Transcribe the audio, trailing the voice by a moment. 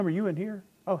Are you in here?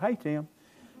 Oh, hey, Tim.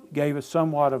 Gave us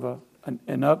somewhat of an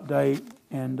update.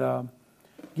 And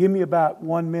give me about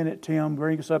 1 minute, Tim.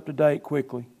 Bring us up to date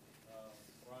quickly.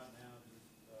 Right now,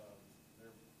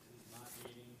 he's not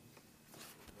eating.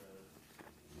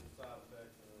 The side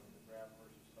effects of the graft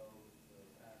versus host, the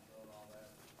acro and all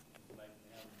that is making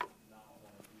him not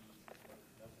want to eat.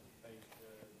 Nothing tastes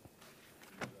good.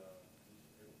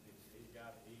 He's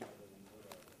got to eat, but he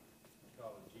put we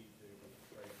call it G-tube, which is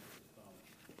straight into his stomach.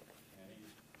 And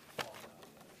he's falling out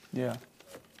of there. Yeah.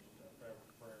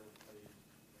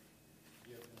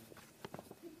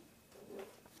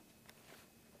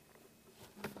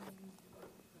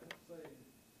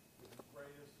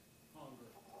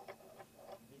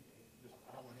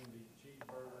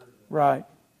 Right.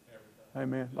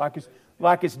 Amen.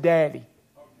 Like his daddy.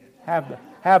 Have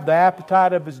the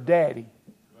appetite of his daddy.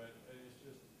 But it's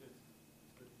just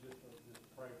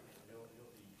pray for him. He'll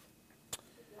eat.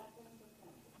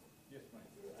 Yes, ma'am.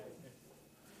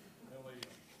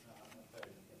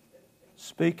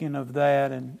 Speaking of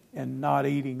that and not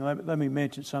eating, let me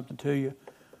mention something to you.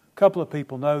 A couple of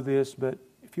people know this, but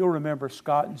if you'll remember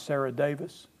Scott and Sarah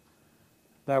Davis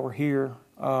that were here,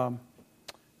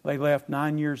 they left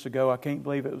 9 years ago. I can't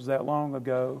believe it was that long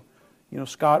ago. You know,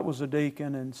 Scott was a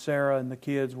deacon and Sarah and the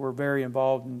kids were very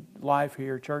involved in life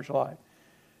here, church life.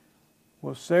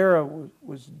 Well, Sarah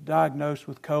was diagnosed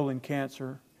with colon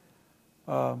cancer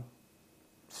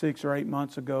 6 or 8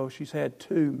 months ago. She's had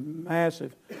 2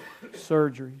 massive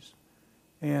surgeries.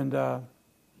 And Diane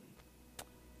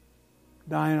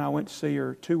and I went to see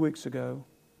her 2 weeks ago.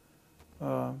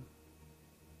 And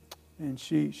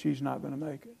she's not going to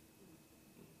make it.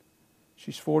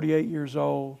 She's 48 years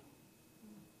old,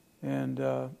 and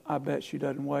I bet she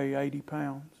doesn't weigh 80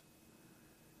 pounds.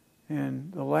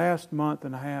 And the last month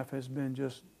and a half has been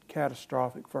just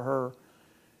catastrophic for her.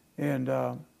 And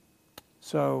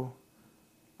so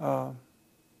I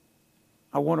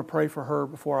want to pray for her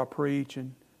before I preach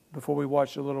and before we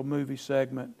watch a little movie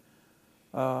segment.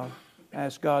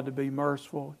 Ask God to be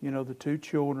merciful. You know, the 2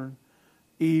 children,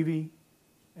 Evie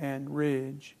and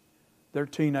Ridge, they're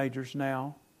teenagers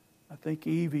now. I think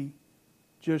Evie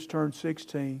just turned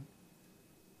 16.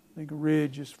 I think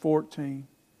Ridge is 14.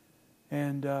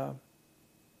 And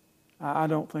I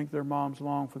don't think their mom's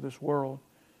long for this world.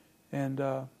 And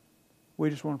we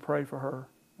just want to pray for her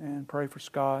and pray for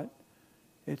Scott.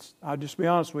 I'll just be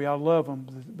honest with you, I love them,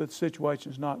 but the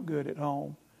situation's not good at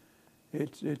home.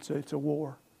 It's a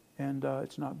war, and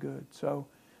it's not good. So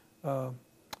I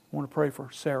want to pray for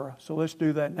Sarah. So let's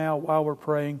do that now. While we're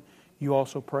praying, you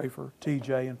also pray for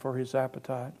TJ and for his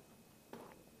appetite.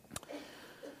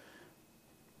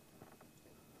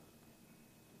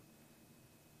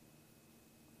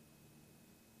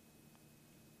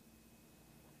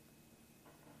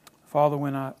 Father,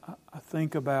 when I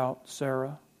think about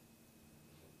Sarah,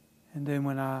 and then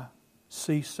when I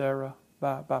see Sarah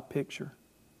by picture,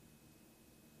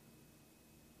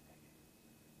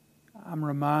 I'm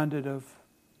reminded of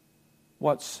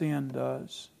what sin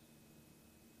does.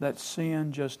 That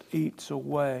sin just eats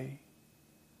away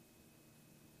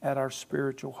at our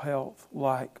spiritual health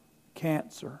like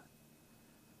cancer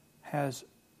has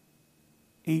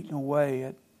eaten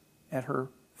away at her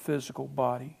physical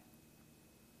body.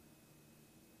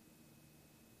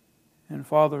 And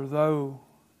Father, though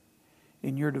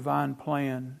in your divine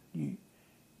plan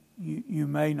you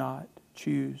may not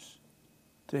choose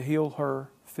to heal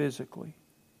her physically,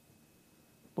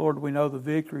 Lord, we know the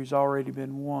victory's already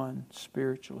been won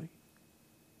spiritually.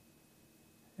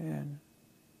 And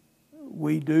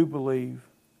we do believe,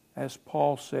 as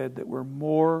Paul said, that we're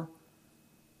more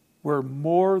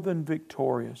than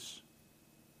victorious.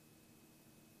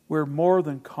 We're more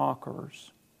than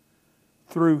conquerors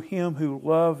through Him who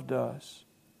loved us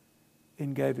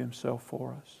and gave Himself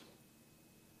for us.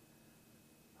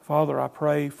 Father, I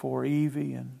pray for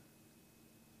Evie and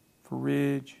for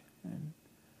Ridge and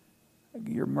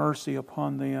your mercy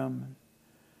upon them.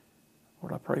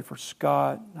 Lord, I pray for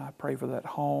Scott. I pray for that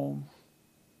home.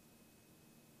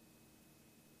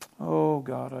 Oh,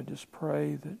 God, I just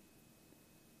pray that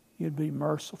you'd be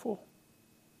merciful.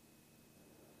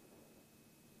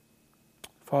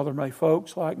 Father, may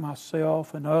folks like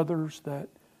myself and others that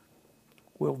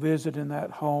will visit in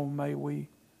that home, may we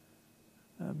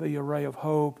be a ray of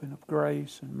hope and of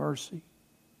grace and mercy.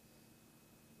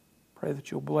 Pray that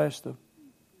you'll bless the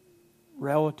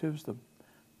relatives,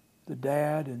 the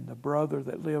dad and the brother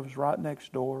that lives right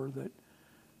next door, that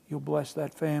you'll bless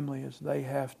that family as they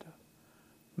have to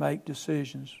make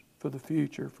decisions for the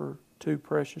future for 2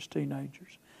 precious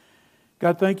teenagers.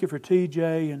 God, thank you for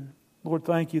TJ, and Lord,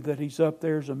 thank you that he's up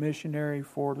there as a missionary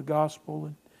for the gospel.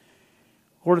 And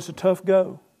Lord, it's a tough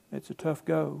go. It's a tough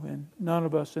go. And none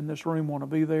of us in this room want to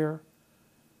be there,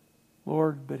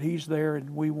 Lord, but He's there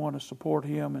and we want to support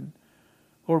Him. And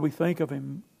Lord, we think of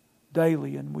Him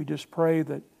daily, and we just pray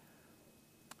that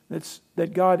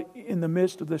God, in the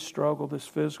midst of this struggle, this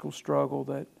physical struggle,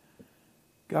 that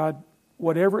God,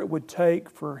 whatever it would take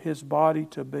for His body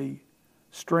to be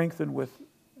strengthened with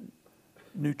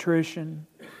nutrition,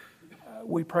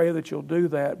 we pray that You'll do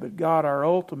that. But God, our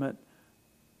ultimate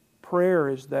prayer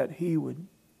is that He would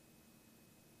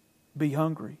be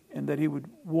hungry and that He would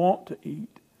want to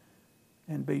eat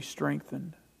and be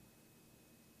strengthened.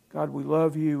 God, we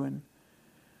love You, and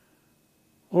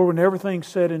Lord, when everything's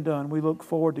said and done, we look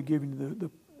forward to giving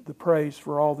You the praise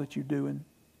for all that You do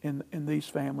in these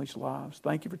families' lives.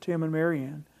 Thank You for Tim and Mary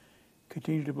Ann.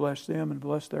 Continue to bless them and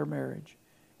bless their marriage.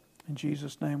 In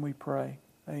Jesus' name we pray.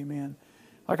 Amen.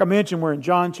 Like I mentioned, we're in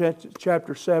John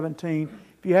chapter 17.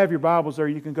 If you have your Bibles there,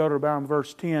 you can go to about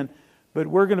verse 10. But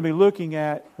we're going to be looking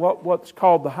at what's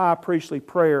called the high priestly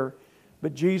prayer.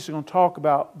 But Jesus is going to talk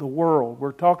about the world.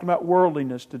 We're talking about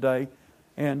worldliness today.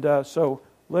 And so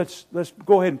let's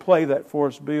go ahead and play that for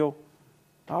us, Bill.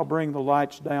 I'll bring the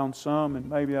lights down some, and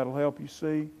maybe that'll help you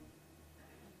see.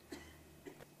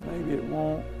 Maybe it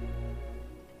won't.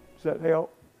 Does that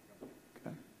help?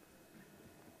 Okay.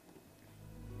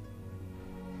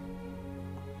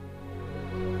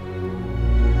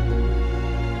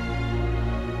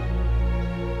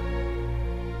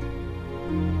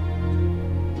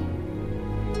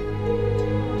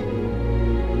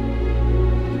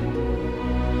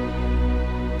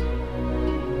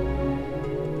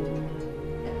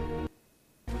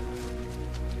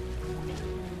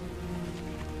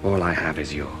 All I have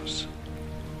is yours,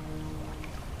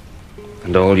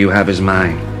 and all you have is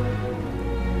mine,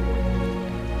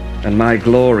 and my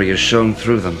glory is shown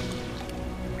through them.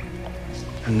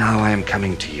 And now I am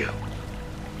coming to you.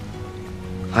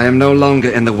 I am no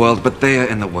longer in the world, but they are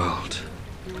in the world.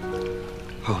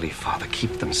 Holy Father,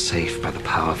 keep them safe by the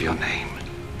power of your name,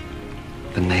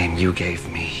 the name you gave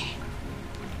me,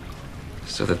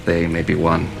 so that they may be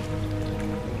one,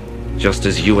 just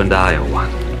as you and I are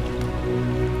one.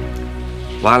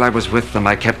 While I was with them,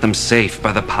 I kept them safe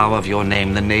by the power of your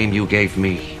name, the name you gave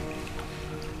me.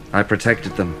 I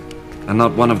protected them, and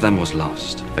not one of them was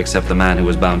lost, except the man who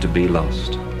was bound to be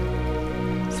lost,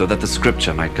 so that the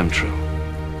scripture might come true.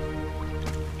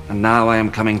 And now I am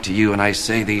coming to you, and I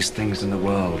say these things in the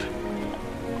world,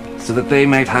 so that they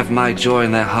might have my joy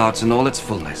in their hearts in all its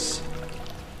fullness.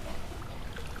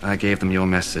 I gave them your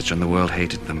message, and the world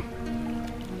hated them,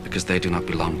 because they do not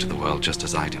belong to the world, just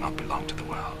as I do not belong to the world.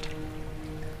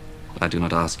 I do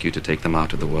not ask you to take them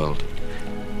out of the world,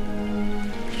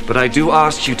 but I do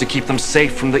ask you to keep them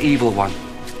safe from the evil one.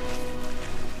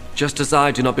 Just as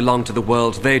I do not belong to the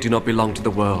world, they do not belong to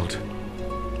the world.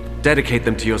 Dedicate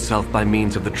them to yourself by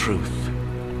means of the truth.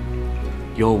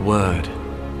 Your word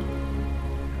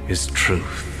is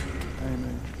truth.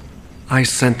 Amen. I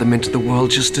sent them into the world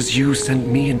just as you sent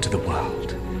me into the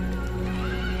world.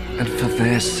 And for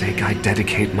their sake I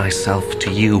dedicate myself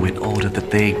to you in order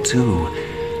that they too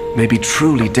may be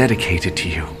truly dedicated to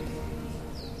you.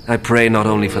 I pray not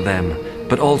only for them,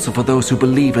 but also for those who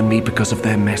believe in me because of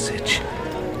their message.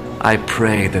 I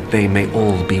pray that they may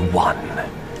all be one.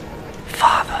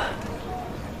 Father,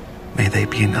 may they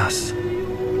be in us,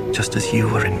 just as you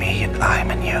are in me and I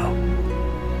am in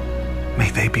you. May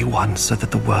they be one so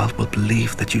that the world will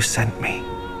believe that you sent me.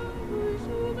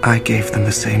 I gave them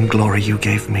the same glory you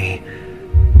gave me,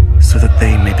 so that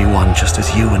they may be one just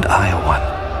as you and I are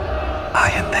one. I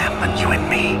in them and you in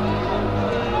me,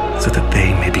 so that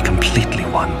they may be completely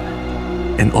one,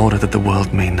 in order that the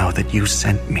world may know that you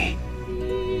sent me,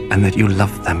 and that you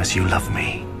love them as you love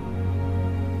me.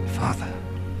 Father,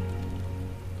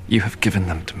 you have given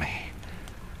them to me,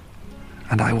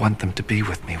 and I want them to be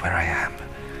with me where I am,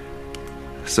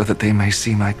 so that they may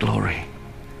see my glory,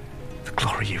 the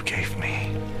glory you gave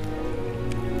me.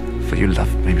 For you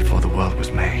loved me before the world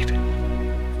was made.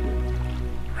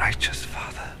 Righteous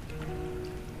Father,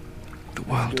 the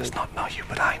world does not know you,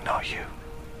 but I know you.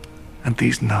 And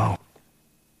these know.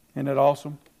 Isn't that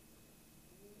awesome?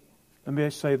 Let me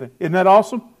say that. Isn't that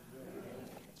awesome?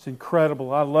 It's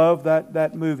incredible. I love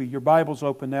that movie. Your Bible's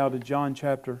open now to John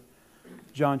chapter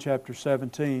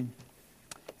 17.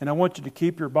 And I want you to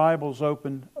keep your Bibles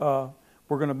open. We're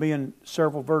going to be in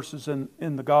several verses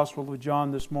in the Gospel of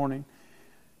John this morning.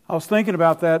 I was thinking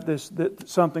about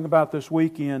something about this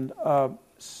weekend.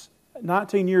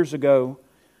 19 years ago,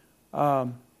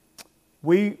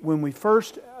 when we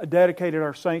first dedicated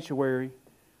our sanctuary,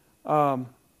 now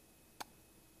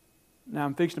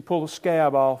I'm fixing to pull a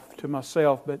scab off to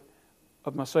myself, but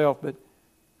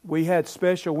we had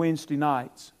special Wednesday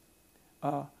nights.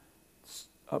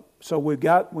 So we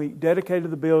dedicated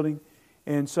the building,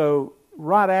 and so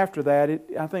right after that,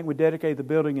 I think we dedicated the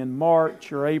building in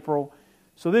March or April.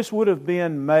 So this would have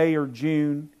been May or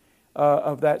June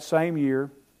of that same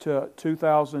year, to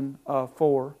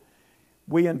 2004.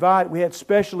 We had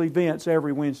special events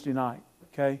every Wednesday night.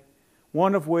 Okay,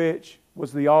 one of which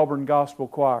was the Auburn Gospel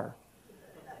Choir.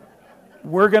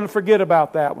 We're going to forget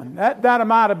about that one. That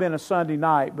might have been a Sunday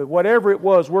night, but whatever it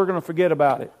was, we're going to forget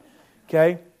about it.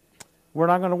 Okay? We're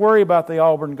not going to worry about the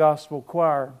Auburn Gospel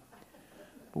Choir.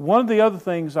 But one of the other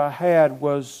things I had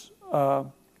was a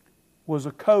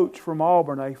coach from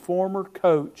Auburn, a former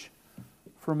coach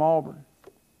from Auburn.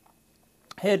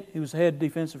 He was head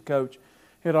defensive coach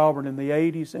at Auburn in the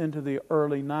 80s into the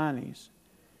early 90s.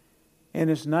 And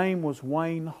his name was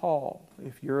Wayne Hall.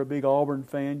 If you're a big Auburn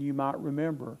fan, you might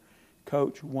remember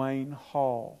Coach Wayne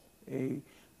Hall. In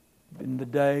the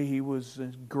day, he was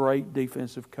a great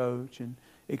defensive coach, and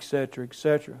et cetera, et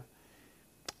cetera.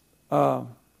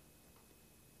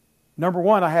 Number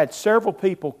one, I had several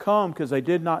people come because they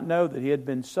did not know that he had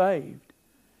been saved.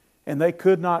 And they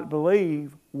could not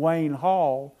believe Wayne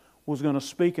Hall was going to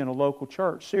speak in a local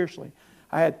church. Seriously.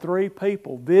 I had 3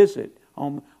 people visit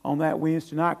on that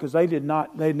Wednesday night because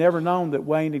they'd never known that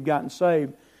Wayne had gotten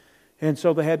saved. And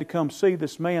so they had to come see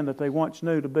this man that they once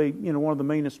knew to be, one of the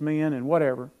meanest men and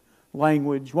whatever,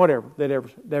 language, whatever, they'd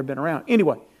ever been around.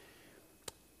 Anyway,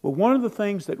 well, one of the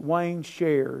things that Wayne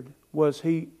shared was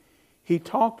he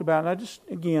talked about, and I just,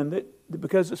 again, that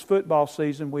because it's football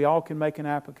season, we all can make an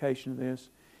application of this.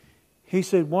 He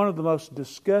said one of the most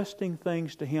disgusting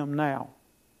things to him now,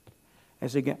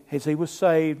 as he was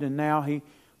saved and now he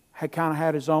had kind of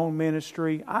had his own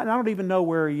ministry. I don't even know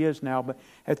where he is now, but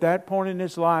at that point in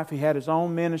his life, he had his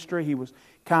own ministry. He was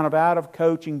kind of out of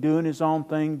coaching, doing his own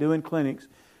thing, doing clinics.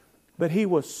 But he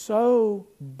was so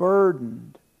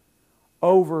burdened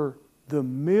over the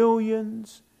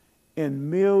millions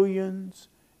and millions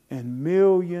and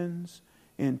millions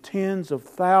and tens of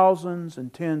thousands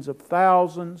and tens of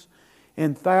thousands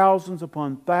and thousands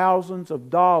upon thousands of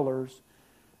dollars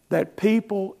that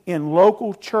people in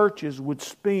local churches would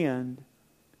spend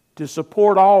to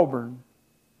support Auburn,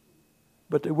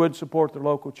 but they wouldn't support their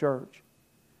local church.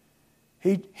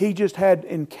 He just had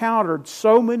encountered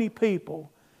so many people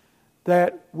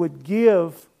that would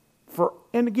give for,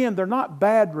 and again, they're not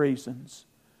bad reasons,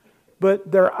 but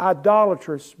they're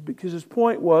idolatrous, because his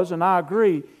point was, and I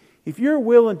agree, if you're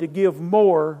willing to give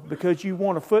more because you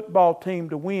want a football team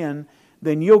to win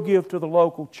than you'll give to the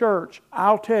local church,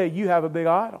 I'll tell you, you have a big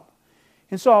idol.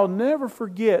 And so I'll never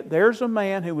forget, there's a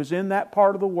man who was in that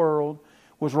part of the world,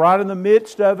 was right in the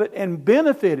midst of it, and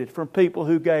benefited from people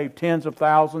who gave tens of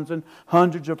thousands and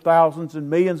hundreds of thousands and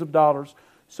millions of dollars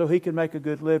so he could make a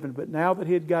good living. But now that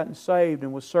he had gotten saved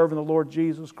and was serving the Lord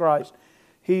Jesus Christ,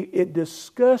 it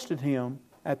disgusted him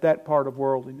at that part of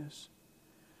worldliness.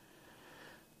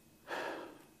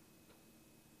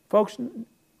 Folks,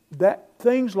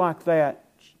 things like that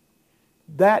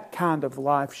kind of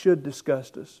life should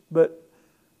disgust us. But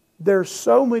there's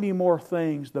so many more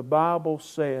things the Bible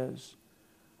says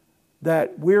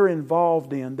that we're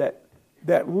involved in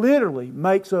that literally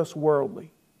makes us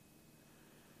worldly.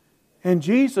 And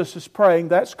Jesus is praying.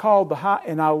 That's called the high.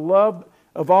 And I love,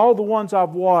 of all the ones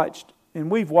I've watched, and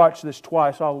we've watched this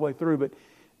twice all the way through, but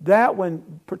that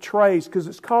one portrays, because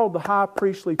it's called the high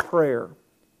priestly prayer.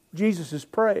 Jesus is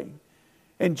praying.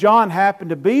 And John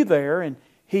happened to be there, and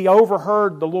he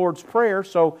overheard the Lord's Prayer,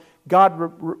 so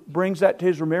God brings that to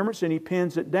his remembrance, and he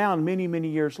pins it down many, many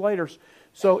years later.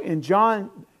 So in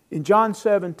John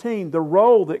 17, the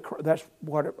role that's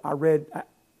what I read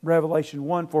Revelation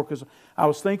 1 for, because I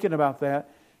was thinking about that.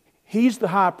 He's the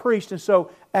high priest, and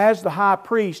so as the high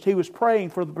priest, he was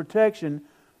praying for the protection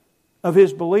of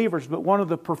his believers. But one of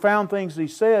the profound things he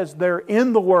says, they're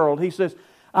in the world. He says,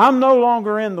 I'm no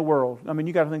longer in the world. I mean,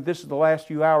 you got to think this is the last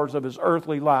few hours of his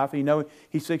earthly life.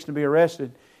 He's fixing to be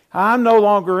arrested. I'm no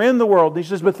longer in the world. He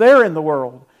says, but they're in the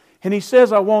world. And he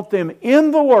says, I want them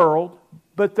in the world,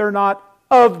 but they're not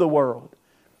of the world.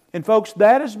 And folks,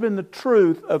 that has been the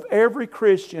truth of every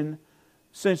Christian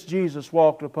since Jesus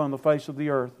walked upon the face of the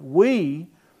earth. We,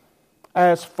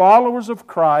 as followers of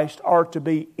Christ, are to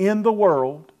be in the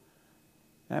world.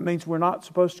 That means we're not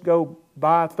supposed to go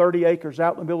buy 30 acres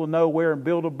out in the middle of nowhere and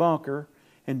build a bunker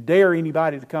and dare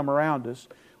anybody to come around us.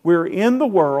 We're in the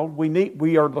world.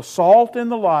 We are the salt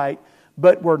and the light,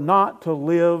 but we're not to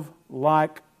live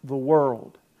like the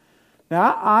world.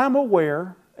 Now, I'm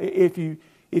aware, if you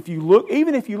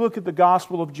look at the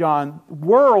Gospel of John,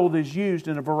 world is used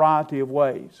in a variety of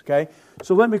ways. Okay,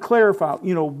 so let me clarify.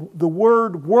 The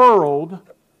word world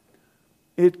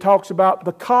it talks about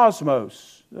the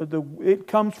cosmos. It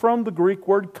comes from the Greek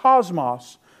word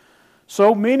cosmos.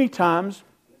 So many times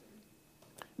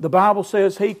the Bible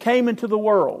says He came into the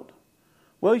world.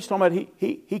 Well, He's talking about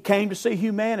He came to see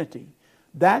humanity.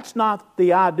 That's not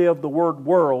the idea of the word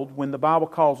world when the Bible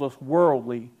calls us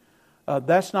worldly.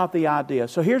 That's not the idea.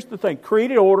 So here's the thing.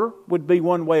 Created order would be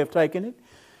one way of taking it.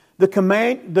 The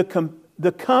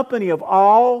company of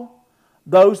all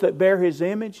those that bear His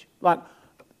image, like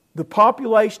the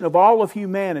population of all of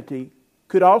humanity,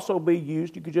 could also be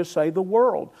used, you could just say the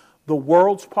world. The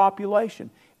world's population.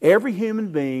 Every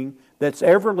human being that's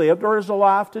ever lived or is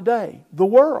alive today. The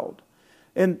world.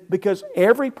 And because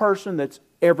every person that's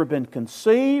ever been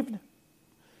conceived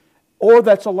or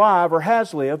that's alive or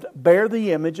has lived bear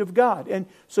the image of God. And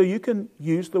so you can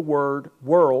use the word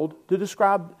world to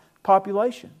describe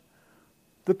population.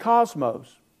 The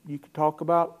cosmos. You could talk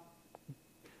about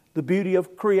the beauty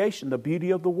of creation, the beauty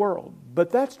of the world.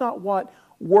 But that's not what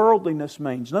worldliness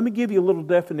means. Let me give you a little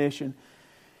definition.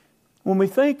 When we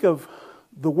think of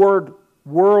the word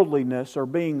worldliness or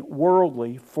being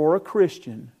worldly for a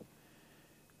Christian,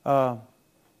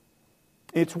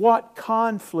 it's what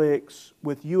conflicts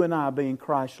with you and I being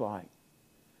Christ-like.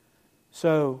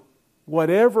 So,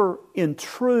 whatever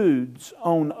intrudes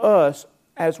on us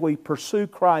as we pursue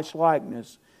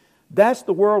Christ-likeness, that's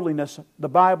the worldliness the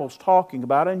Bible's talking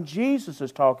about and Jesus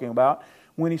is talking about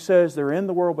when He says they're in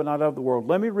the world but not of the world.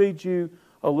 Let me read you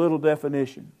a little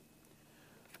definition.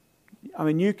 I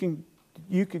mean, you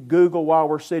could Google while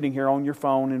we're sitting here on your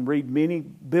phone and read many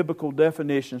biblical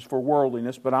definitions for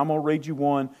worldliness, but I'm going to read you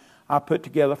one I put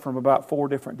together from about 4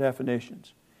 different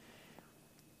definitions.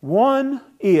 One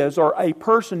is, or a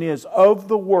person is, of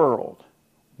the world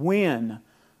when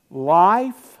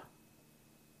life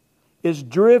is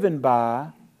driven by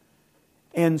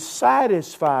and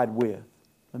satisfied with.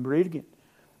 Let me read it again.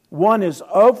 One is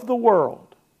of the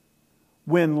world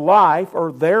when life,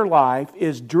 or their life,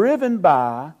 is driven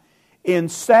by and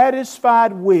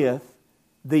satisfied with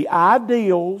the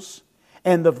ideals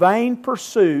and the vain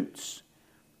pursuits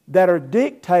that are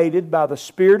dictated by the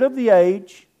spirit of the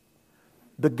age,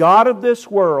 the God of this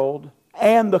world,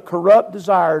 and the corrupt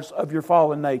desires of your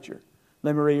fallen nature.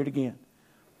 Let me read it again.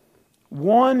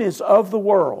 One is of the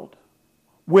world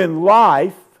when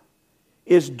life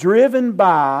is driven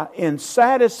by and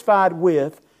satisfied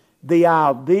with the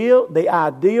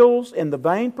ideals and the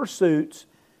vain pursuits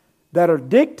that are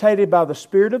dictated by the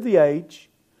spirit of the age,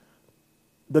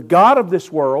 the God of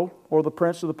this world, or the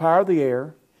prince of the power of the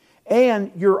air,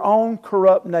 and your own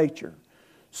corrupt nature.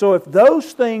 So if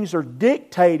those things are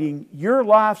dictating your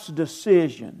life's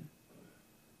decision,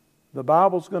 the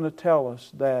Bible's going to tell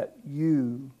us that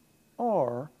you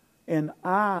are and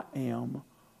I am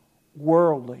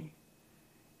worldly.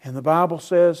 And the Bible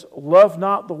says, love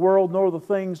not the world nor the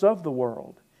things of the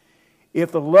world.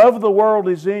 If the love of the world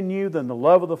is in you, then the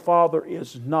love of the Father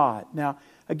is not. Now,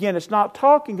 again, it's not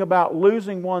talking about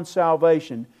losing one's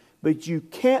salvation, but you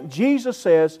can't, Jesus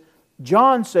says,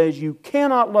 John says, you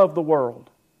cannot love the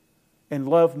world and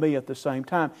love me at the same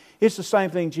time. It's the same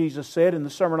thing Jesus said in the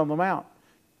Sermon on the Mount.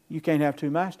 You can't have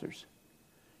 2 masters.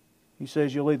 He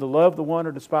says you'll either love the one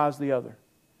or despise the other.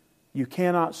 You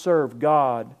cannot serve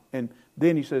God, and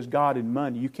then He says God and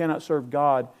money. You cannot serve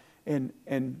God and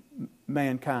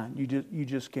mankind. You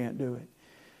just can't do it.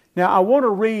 Now I want to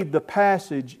read the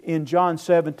passage in John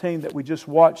 17 that we just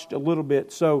watched a little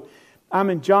bit. So I'm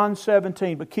in John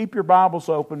 17, but keep your Bibles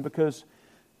open because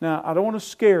now I don't want to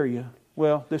scare you.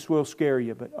 Well, this will scare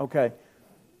you, but okay.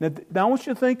 Now I want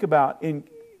you to think about,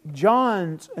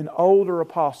 John's an older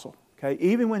apostle. Okay,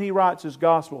 even when he writes his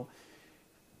gospel,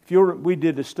 we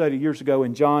did a study years ago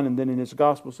in John and then in his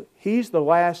Gospels. He's the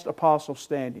last apostle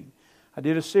standing. I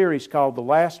did a series called The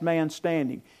Last Man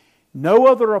Standing. No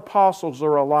other apostles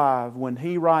are alive when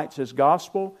he writes his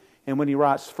Gospel and when he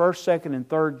writes 1st, 2nd, and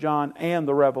 3rd John and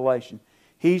the Revelation.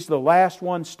 He's the last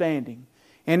one standing.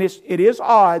 And it is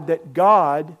odd that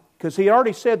God, because He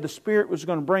already said the Spirit was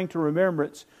going to bring to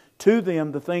remembrance to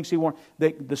them the things He wanted.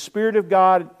 That the Spirit of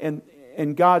God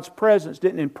and God's presence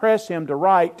didn't impress Him to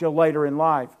write till later in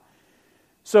life.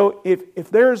 So if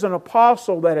there's an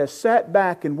apostle that has sat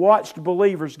back and watched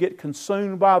believers get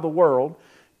consumed by the world,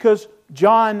 because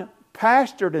John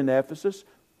pastored in Ephesus,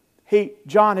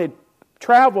 John had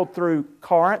traveled through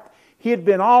Corinth, he had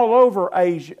been all over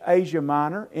Asia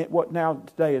Minor, what now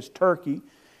today is Turkey.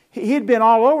 He had been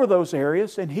all over those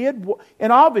areas,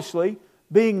 and obviously,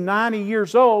 being 90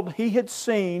 years old, he had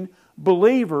seen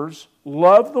believers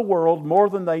love the world more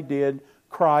than they did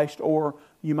Christ, or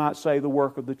you might say the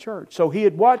work of the church. So he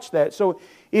had watched that. So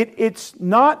it's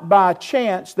not by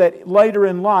chance that later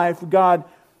in life God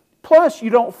Plus, you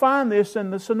don't find this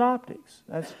in the synoptics.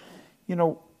 That's,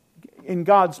 in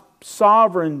God's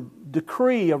sovereign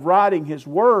decree of writing His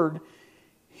Word,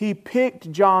 He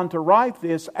picked John to write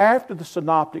this after the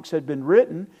synoptics had been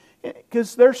written,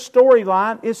 because their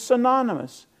storyline is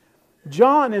synonymous.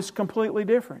 John is completely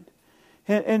different.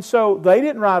 And so they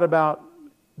didn't write about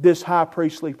this high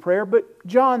priestly prayer, but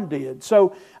John did.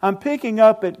 So I'm picking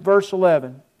up at verse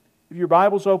 11. If your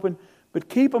Bible's open, but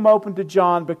keep them open to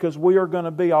John, because we are going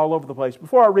to be all over the place.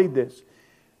 Before I read this,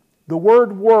 the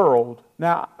word world,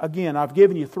 now again, I've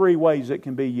given you 3 ways it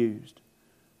can be used.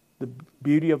 The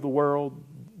beauty of the world,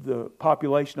 the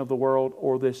population of the world,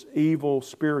 or this evil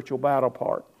spiritual battle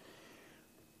part.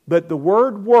 But the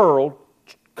word world,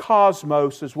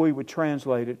 cosmos as we would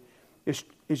translate it,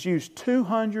 is used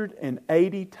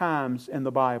 280 times in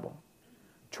the Bible.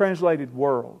 Translated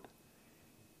world.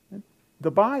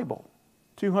 The Bible,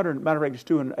 matter of fact, it's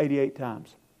 288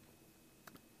 times.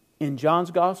 In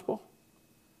John's Gospel,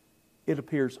 it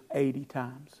appears 80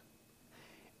 times.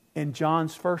 In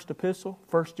John's first epistle,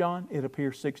 1 John, it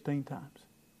appears 16 times.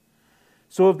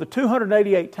 So of the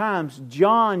 288 times,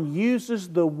 John uses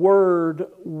the word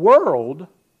world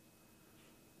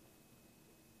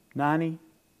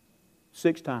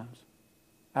 96 times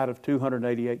out of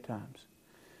 288 times.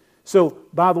 So,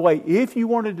 by the way, if you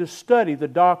wanted to study the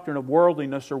doctrine of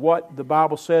worldliness or what the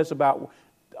Bible says about,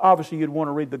 obviously you'd want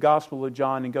to read the Gospel of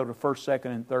John and go to 1st, 2nd,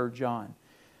 and 3rd John.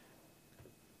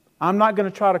 I'm not going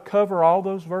to try to cover all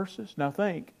those verses. Now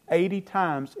think, 80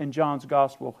 times in John's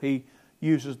Gospel he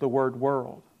uses the word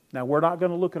world. Now we're not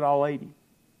going to look at all 80,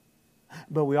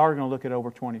 but we are going to look at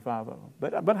over 25 of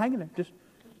them. But hang in there, just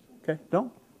okay.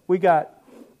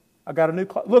 I got a new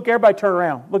clock. Look, everybody, turn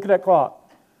around. Look at that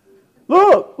clock.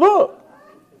 Look.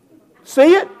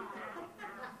 See it?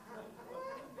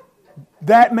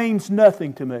 That means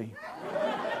nothing to me.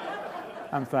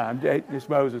 I'm fine. It's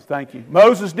Moses. Thank you.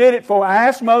 Moses did it for. I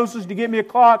asked Moses to get me a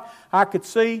clock. I can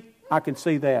see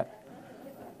that.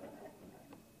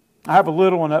 I have a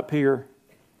little one up here,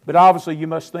 but obviously you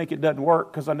must think it doesn't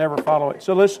work because I never follow it.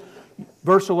 So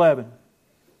verse 11.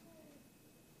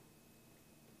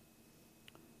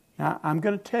 Now, I'm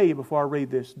going to tell you before I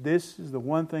read this, this is the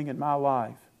one thing in my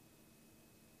life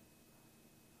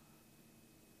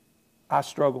I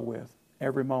struggle with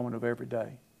every moment of every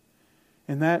day.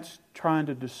 And that's trying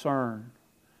to discern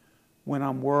when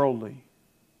I'm worldly.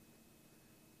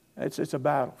 It's a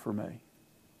battle for me.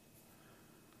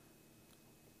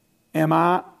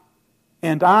 I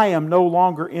am no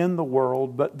longer in the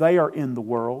world, but they are in the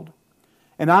world.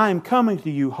 And I am coming to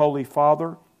you, Holy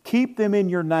Father. Keep them in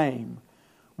your name,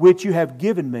 which you have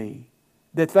given me,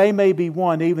 that they may be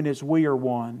one even as we are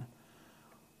one.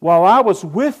 While I was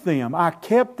with them, I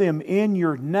kept them in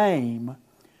your name,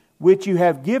 which you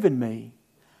have given me.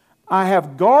 I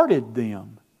have guarded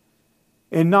them,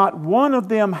 and not one of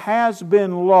them has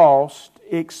been lost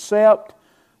except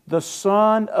the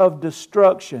son of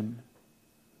destruction,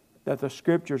 that the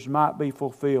Scriptures might be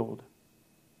fulfilled.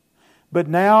 But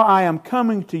now I am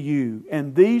coming to you,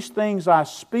 and these things I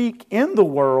speak in the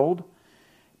world,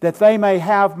 that they may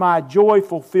have my joy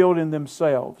fulfilled in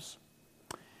themselves.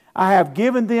 I have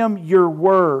given them your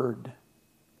word.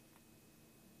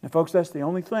 Now, folks, that's the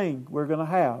only thing we're going to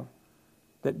have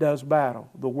that does battle,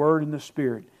 the Word and the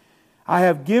Spirit. I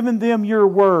have given them your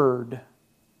word,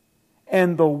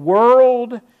 and the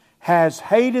world has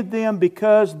hated them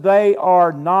because they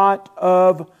are not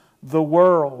of the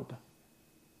world.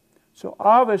 So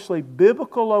obviously,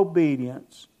 biblical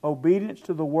obedience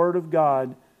to the Word of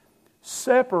God,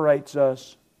 separates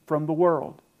us from the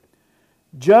world.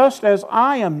 Just as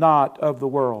I am not of the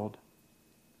world.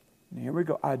 And here we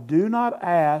go. I do not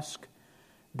ask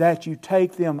that you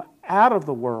take them out of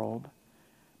the world,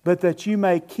 but that you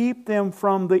may keep them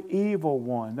from the evil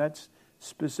one. That's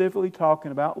specifically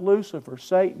talking about Lucifer,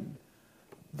 Satan,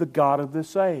 the god of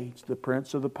this age, the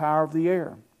prince of the power of the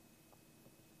air.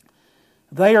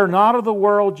 They are not of the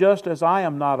world, just as I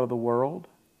am not of the world.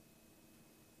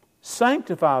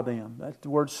 Sanctify them. That's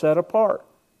the word set apart.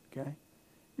 Okay?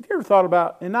 Have you ever thought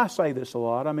about, and I say this a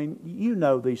lot, I mean, you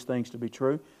know these things to be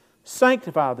true.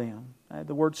 Sanctify them.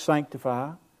 The word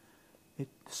sanctify, the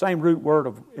same root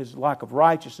word is like of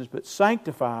righteousness, but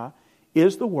sanctify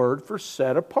is the word for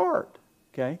set apart.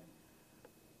 Okay?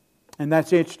 And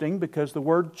that's interesting because the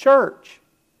word church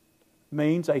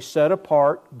means a set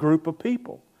apart group of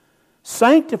people.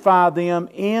 Sanctify them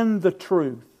in the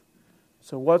truth.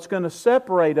 So what's going to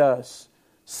separate us,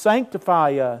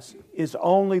 sanctify us, is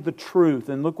only the truth.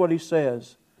 And look what he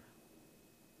says.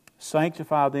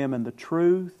 Sanctify them in the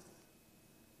truth.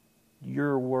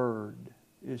 Your word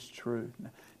is truth.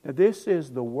 Now this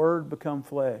is the Word become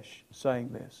flesh saying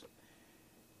this.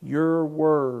 Your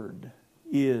Word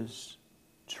is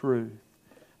truth.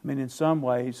 I mean, in some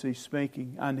ways He's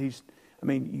speaking, and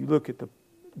you look at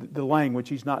the language,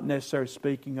 He's not necessarily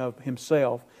speaking of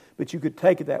Himself, but you could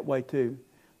take it that way too.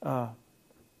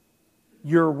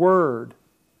 Your Word,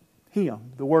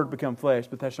 Him, the Word become flesh,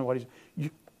 but that's not what He's...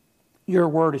 Your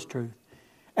Word is truth.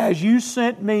 As you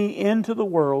sent me into the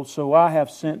world, so I have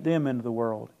sent them into the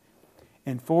world.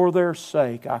 And for their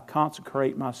sake I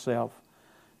consecrate myself,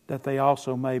 that they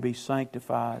also may be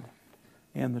sanctified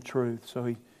in the truth.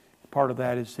 So part of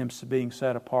that is Him being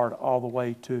set apart all the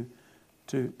way to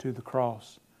the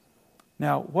cross.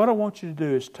 Now, what I want you to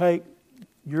do is take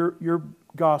your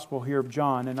gospel here of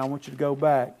John, and I want you to go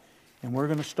back, and we're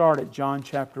going to start at John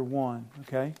chapter 1,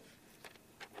 okay?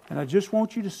 And I just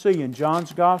want you to see in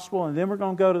John's gospel, and then we're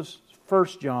going to go to 1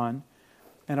 John,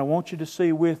 and I want you to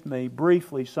see with me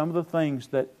briefly some of the things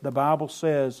that the Bible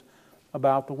says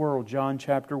about the world. John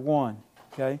chapter 1,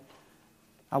 okay?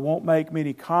 I won't make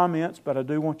many comments, but I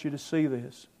do want you to see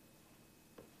this.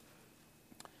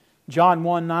 John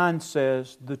 1:9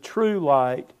 says, "The true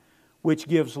light, which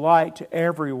gives light to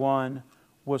everyone,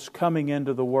 was coming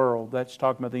into the world." That's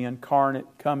talking about the incarnate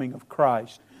coming of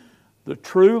Christ. The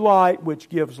true light, which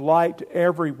gives light to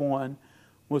everyone,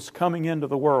 was coming into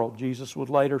the world. Jesus would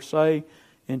later say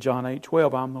in John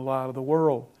 8:12, "I'm the light of the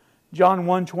world." John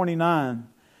 1:29,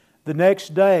 the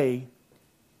next day,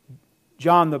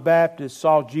 John the Baptist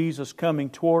saw Jesus coming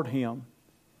toward him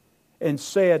and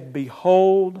said,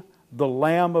 "Behold, the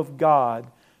Lamb of God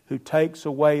who takes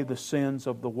away the sins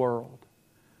of the world."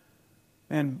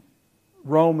 And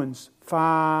Romans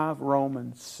 5,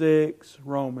 Romans 6,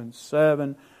 Romans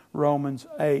 7, Romans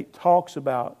 8 talks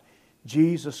about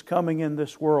Jesus coming in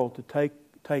this world to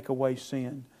take away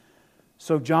sin.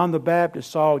 So John the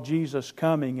Baptist saw Jesus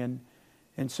coming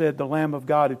and said, "The Lamb of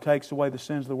God who takes away the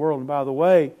sins of the world." And by the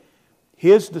way,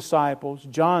 his disciples,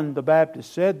 John the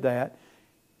Baptist said that,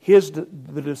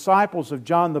 the disciples of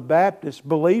John the Baptist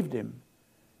believed him.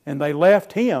 And they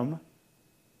left him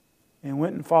and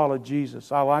went and followed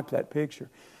Jesus. I like that picture.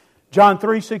 John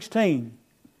 3:16.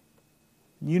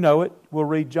 You know it. We'll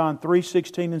read John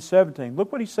 3:16 and 17.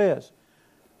 Look what he says.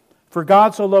 "For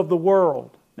God so loved the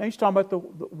world." Now he's talking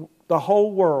about the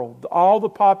whole world, all the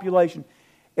population,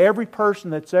 every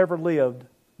person that's ever lived,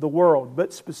 the world.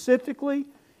 But specifically,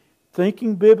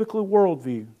 thinking biblical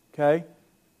worldview, okay?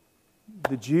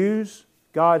 The Jews,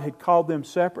 God had called them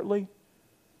separately.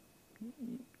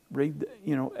 Read,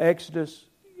 Exodus,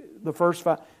 the first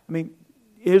 5.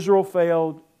 Israel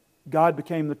failed. God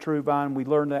became the true vine. We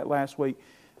learned that last week.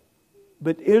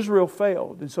 But Israel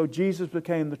failed, and so Jesus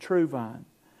became the true vine.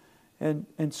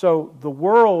 And so the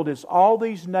world is all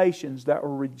these nations that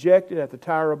were rejected at the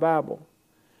Tower of Babel.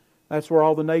 That's where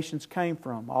all the nations came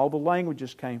from. All the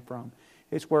languages came from.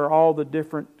 It's where all the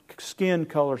different skin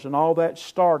colors and all that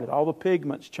started. All the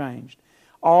pigments changed.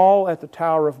 All at the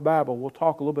Tower of Babel. We'll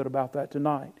talk a little bit about that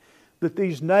tonight. That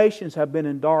these nations have been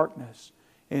in darkness.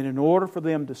 And in order for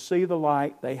them to see the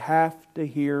light, they have to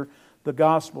hear the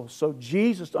gospel. So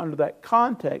Jesus, under that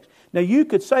context... Now you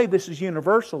could say this is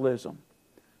universalism,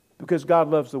 because God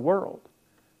loves the world.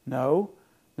 No.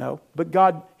 But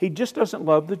God, He just doesn't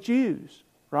love the Jews,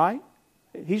 right?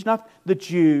 The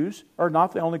Jews are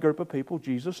not the only group of people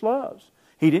Jesus loves.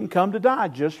 He didn't come to die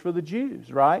just for the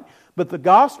Jews, right? But the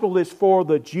gospel is for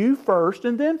the Jew first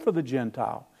and then for the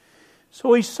Gentile.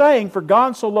 So He's saying, "For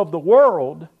God so loved the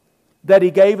world that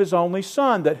He gave His only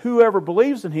Son, that whoever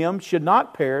believes in Him should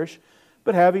not perish,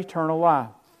 but have eternal life."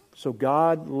 So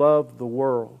God loved the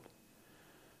world.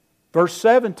 Verse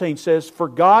 17 says, "For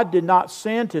God did not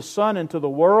send His Son into the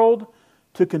world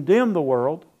to condemn the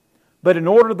world, but in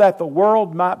order that the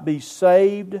world might be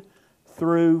saved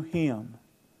through Him."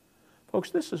 Folks,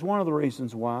 this is one of the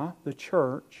reasons why the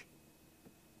church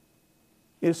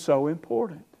is so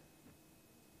important.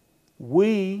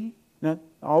 Now,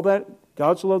 all that,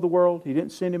 God so loved the world, He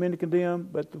didn't send Him in to condemn,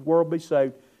 but the world be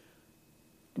saved.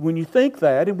 When you think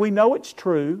that, and we know it's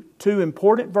true, 2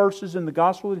 important verses in the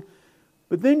gospel,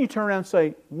 but then you turn around and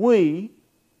say, we,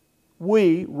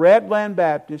 Redland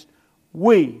Baptist,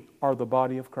 we are the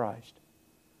body of Christ.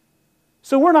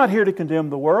 So we're not here to condemn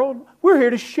the world. We're here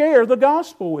to share the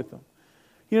gospel with them.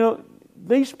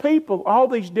 These people, all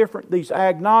these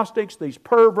agnostics, these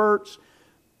perverts,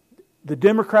 the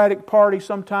Democratic Party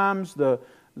sometimes, the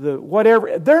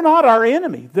whatever, they're not our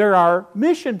enemy. They're our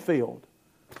mission field.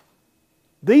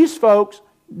 These folks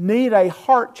need a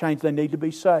heart change. They need to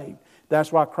be saved.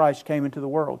 That's why Christ came into the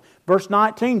world. Verse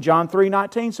 19, John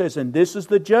 3:19 says, "And this is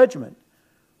the judgment.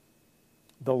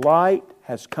 The light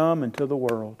has come into the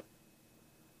world.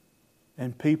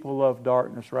 and people love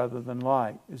darkness rather than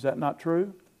light. Is that not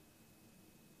true?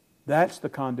 That's the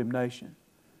condemnation.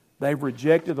 They've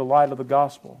rejected the light of the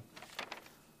gospel.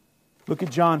 Look at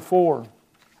John 4.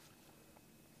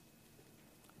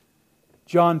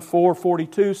 John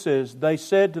 4:42 says, they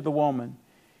said to the woman,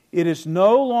 it is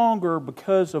no longer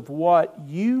because of what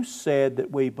you said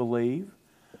that we believe,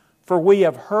 for we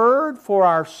have heard for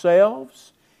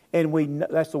ourselves, and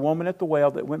that's the woman at the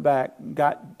well that went back and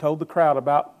told the crowd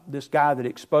about this guy that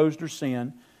exposed her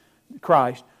sin,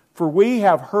 Christ. For we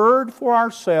have heard for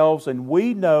ourselves, and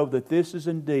we know that this is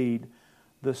indeed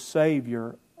the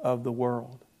Savior of the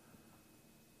world.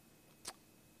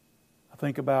 I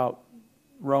think about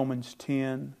Romans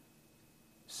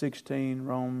 10:16,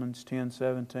 Romans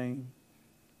 10:17.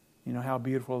 You know how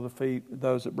beautiful are the feet of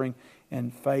those that bring,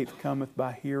 and faith cometh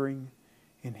by hearing,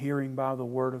 and hearing by the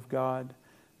word of God.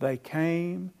 They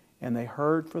came and they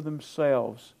heard for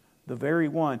themselves the very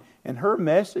one. And her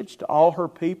message to all her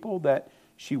people that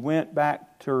she went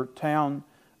back to her town,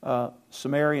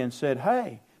 Samaria, and said,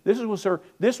 hey, this was her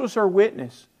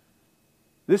witness.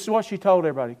 This is what she told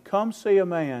everybody. Come see a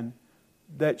man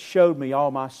that showed me all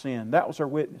my sin. That was her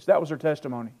witness. That was her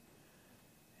testimony.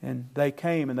 And they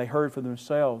came and they heard for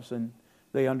themselves, and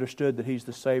they understood that He's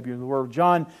the Savior of the world.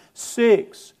 John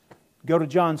 6, go to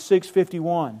John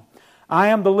 6:51. I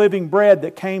am the living bread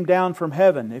that came down from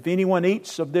heaven. If anyone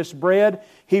eats of this bread,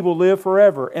 he will live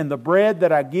forever. And the bread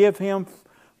that I give him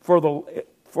for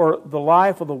the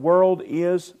life of the world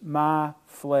is my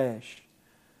flesh.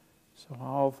 So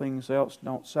all things else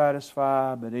don't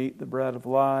satisfy, but eat the bread of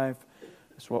life.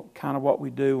 That's what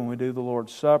we do when we do the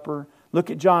Lord's Supper. Look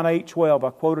at John 8:12. I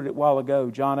quoted it a while ago.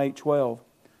 John 8:12.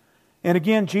 And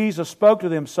again Jesus spoke to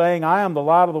them, saying, I am the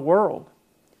light of the world.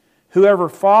 Whoever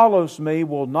follows me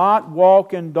will not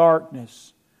walk in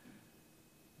darkness,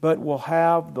 but will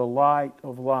have the light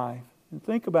of life. And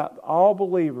think about all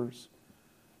believers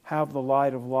have the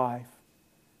light of life.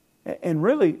 And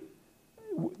really,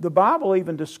 the Bible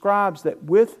even describes that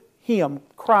with Him,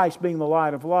 Christ being the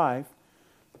light of life,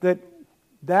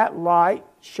 that light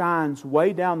shines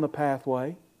way down the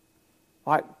pathway,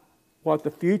 like what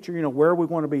the future, where we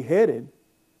want to be headed.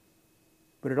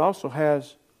 But it also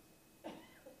has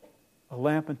a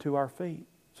lamp unto our feet.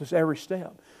 So it's every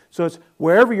step. So it's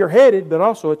wherever you're headed, but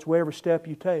also it's wherever step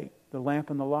you take, the lamp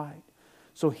and the light.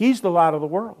 So He's the light of the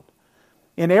world.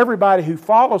 And everybody who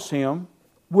follows Him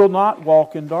will not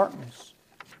walk in darkness.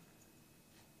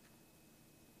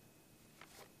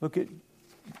 Look at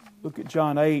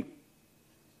John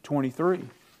 8:23.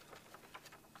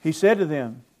 He said to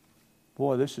them,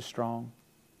 boy, this is strong.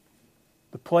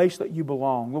 The place that you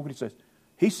belong. Look what He says.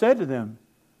 He said to them,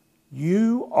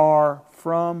 you are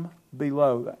from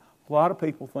below. A lot of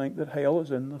people think that hell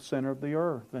is in the center of the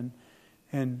earth. And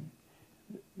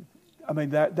I mean,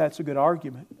 that's a good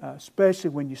argument, especially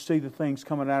when you see the things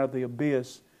coming out of the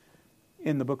abyss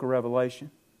in the book of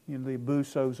Revelation. The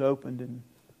abyssos opened and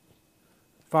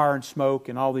fire and smoke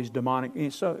and all these demonic.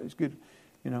 So it's good.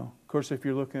 Of course, if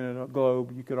you're looking at a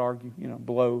globe, you could argue,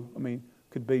 below,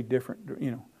 could be different,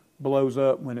 blows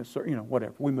up when it's,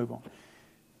 whatever. We move on.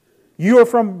 You are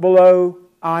from below,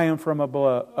 I am from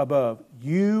above.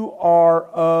 You are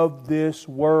of this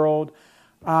world,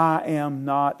 I am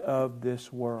not of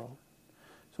this world.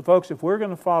 So folks, if we're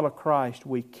going to follow Christ,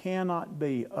 we cannot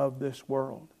be of this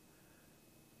world.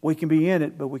 We can be in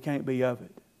it, but we can't be of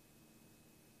it.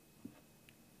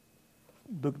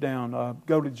 Look down,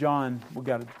 go to John, we've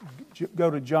got to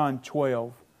go to John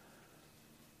 12.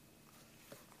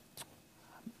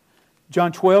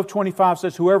 John 12:25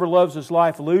 says, whoever loves his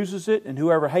life loses it, and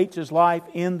whoever hates his life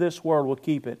in this world will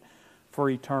keep it for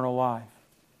eternal life.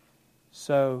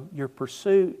 So your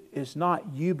pursuit is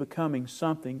not you becoming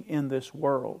something in this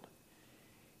world.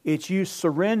 It's you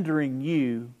surrendering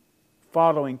you,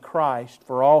 following Christ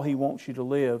for all He wants you to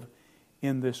live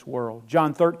in this world.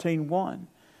 John 13:1.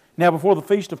 Now before the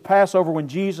feast of Passover, when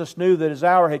Jesus knew that His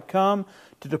hour had come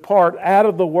to depart out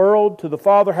of the world to the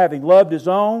Father, having loved His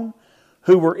own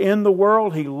who were in the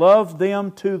world, He loved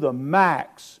them to the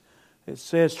max. It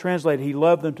says, translated, He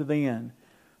loved them to the end.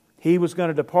 He was going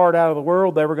to depart out of the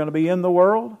world. They were going to be in the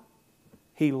world.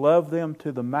 He loved them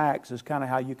to the max is kind of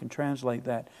how you can translate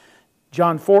that.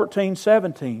 John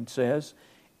 14:17 says,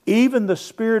 even the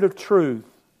Spirit of truth,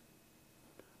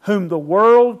 whom the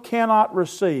world cannot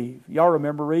receive. Y'all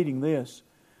remember reading this.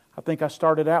 I think I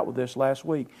started out with this last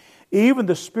week. Even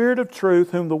the Spirit of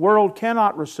truth, whom the world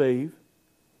cannot receive,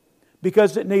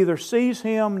 because it neither sees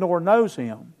Him nor knows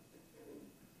Him.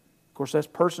 Of course, that's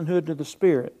personhood to the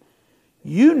Spirit.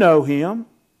 You know Him,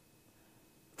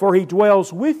 for He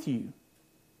dwells with you.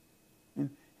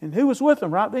 And who was with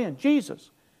them right then? Jesus.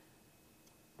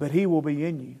 But He will be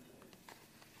in you.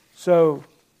 So,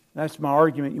 that's my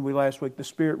argument last week. The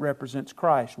Spirit represents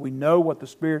Christ. We know what the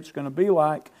Spirit's going to be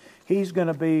like. He's going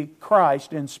to be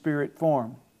Christ in Spirit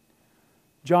form.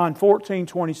 John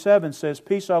 14:27 says,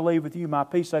 Peace I leave with you, my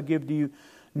peace I give to you.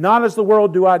 Not as the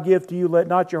world do I give to you. Let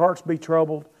not your hearts be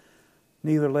troubled,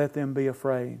 neither let them be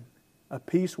afraid. A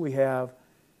peace we have.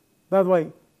 By the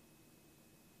way,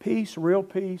 peace, real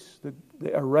peace, the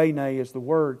eirene is the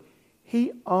word.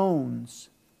 He owns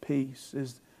peace,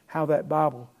 is how that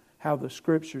Bible, how the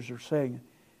Scriptures are saying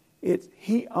it.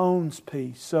 He owns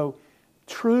peace. So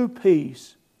true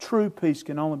peace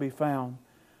can only be found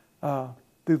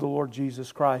through the Lord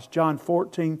Jesus Christ. John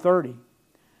 14:30.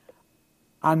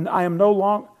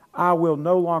 I will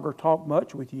no longer talk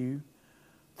much with you,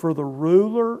 for the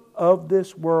ruler of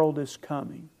this world is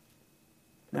coming.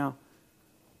 Now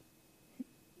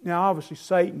obviously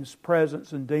Satan's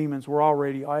presence and demons were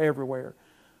already everywhere.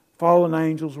 Fallen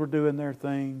angels were doing their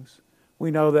things. We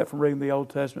know that from reading the Old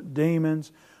Testament.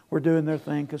 Demons were doing their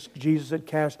thing because Jesus had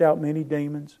cast out many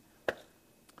demons.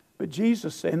 But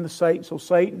Jesus and Satan, so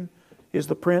Satan is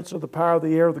the prince of the power of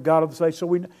the air, the god of the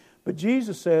Satan. But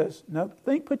Jesus says, no,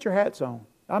 put your hats on.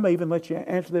 I may even let you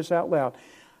answer this out loud.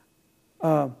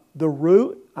 I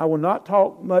will not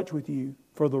talk much with you,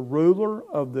 for the ruler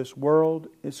of this world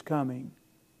is coming.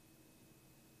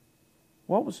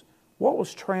 What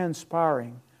was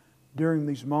transpiring during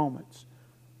these moments?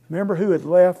 Remember who had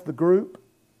left the group?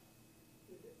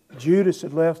 Judas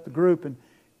had left the group, and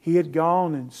he had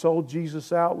gone and sold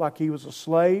Jesus out like he was a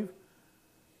slave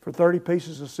for 30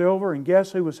 pieces of silver. And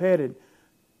guess who was headed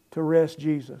to arrest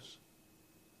Jesus?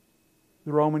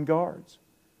 The Roman guards.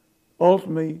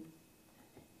 Ultimately,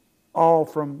 all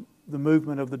from the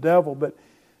movement of the devil. But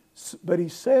he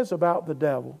says about the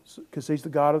devil, because he's the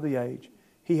God of the age,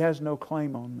 he has no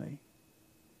claim on me.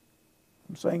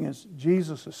 I'm saying is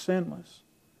Jesus is sinless,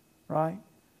 right?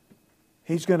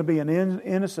 He's going to be an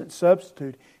innocent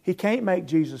substitute. He can't make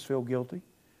Jesus feel guilty.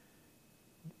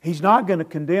 He's not going to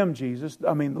condemn Jesus.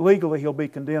 I mean, legally he'll be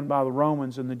condemned by the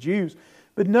Romans and the Jews,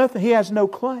 but nothing. He has no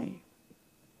claim.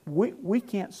 We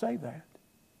can't say that.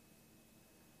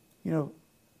 You know,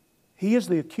 he is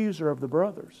the accuser of the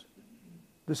brothers.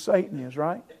 The Satan is,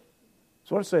 right?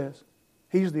 That's what it says.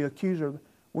 He's the accuser.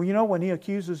 Well, you know, when he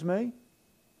accuses me,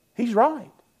 he's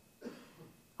right.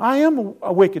 I am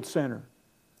a wicked sinner.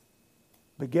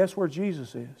 But guess where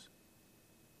Jesus is?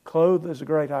 Clothed as a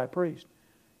great high priest,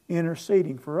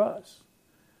 interceding for us.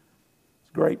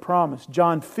 It's a great promise.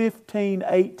 John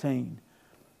 15:18.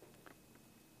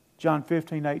 John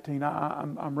 15:18.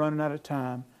 I'm running out of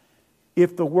time.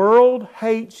 If the world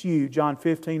hates you, John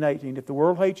 15:18. If the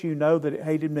world hates you, know that it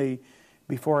hated me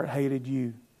before it hated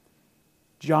you.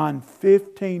 John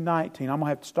 15:19. I'm going to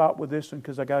have to stop with this one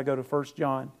because I got to go to 1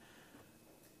 John.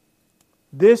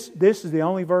 This is the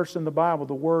only verse in the Bible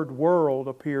the word world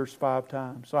appears 5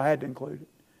 times. So I had to include it.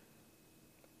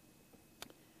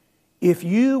 If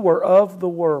you were of the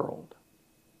world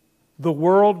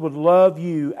would love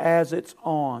you as its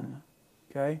own.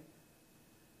 Okay?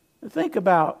 Think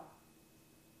about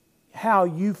how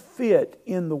you fit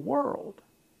in the world.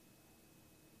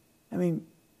 I mean,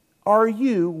 are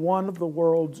you one of the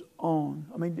world's own?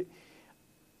 I mean,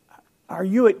 are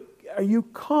you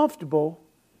comfortable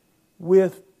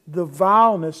with the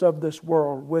vileness of this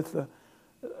world, with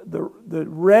the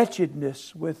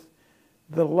wretchedness, with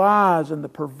the lies and the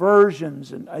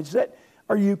perversions? And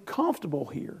are you comfortable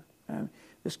here?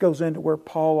 This goes into where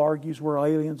Paul argues we're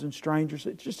aliens and strangers.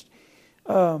 It's just,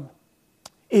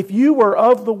 if you were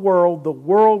of the world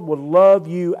would love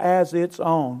you as its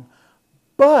own.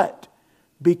 But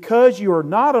because you are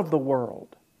not of the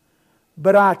world,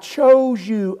 but I chose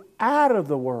you out of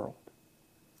the world,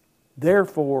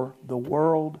 therefore the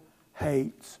world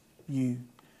hates you.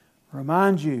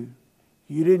 Remind you,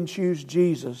 you didn't choose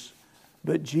Jesus,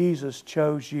 but Jesus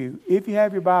chose you. If you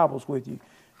have your Bibles with you,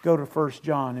 go to 1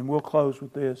 John, and we'll close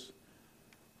with this.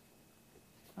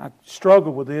 I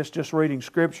struggle with this, just reading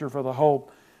Scripture for the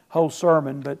whole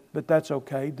sermon, but that's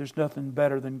okay. There's nothing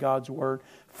better than God's Word.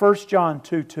 1 John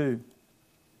 2:2.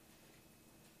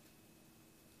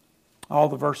 All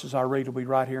the verses I read will be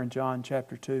right here in John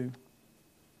chapter 2.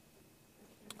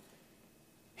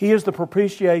 He is the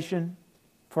propitiation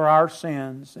for our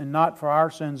sins, and not for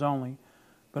our sins only,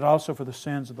 but also for the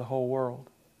sins of the whole world.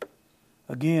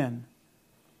 Again,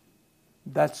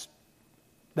 that's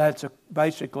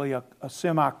basically a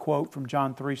semi-quote from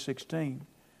John 3:16.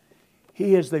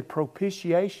 He is the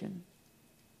propitiation.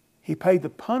 He paid the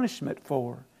punishment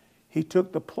for. He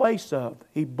took the place of.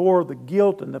 He bore the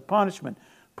guilt and the punishment,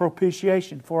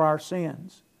 propitiation for our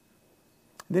sins.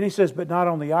 And then he says, but not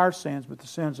only our sins, but the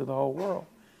sins of the whole world.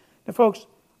 Now, folks,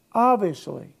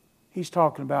 obviously, he's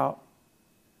talking about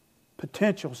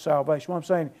potential salvation. What I'm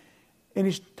saying, and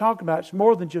he's talking about it's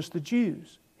more than just the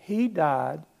Jews. He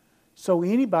died so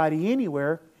anybody,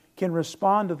 anywhere, can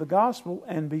respond to the gospel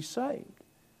and be saved.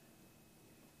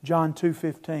 John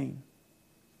 2:15.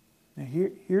 Now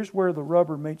here's where the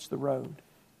rubber meets the road.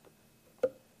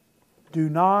 Do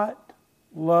not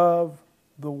love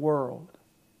the world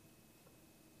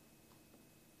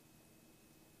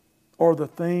or the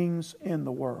things in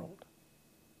the world.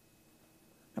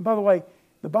 And by the way,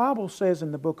 the Bible says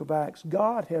in the book of Acts,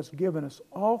 God has given us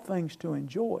all things to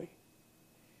enjoy.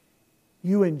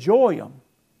 You enjoy them.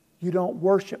 You don't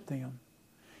worship them.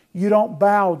 You don't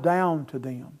bow down to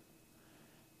them.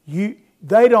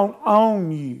 They don't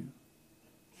own you.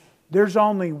 There's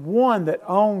only one that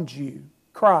owns you,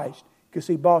 Christ, because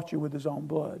He bought you with His own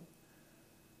blood.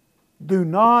 Do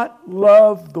not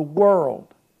love the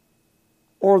world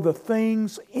or the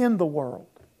things in the world.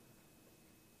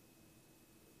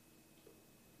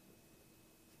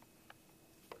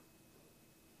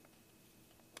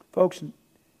 Folks,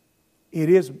 it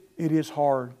is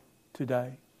hard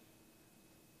today.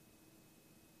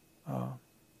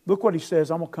 Look what he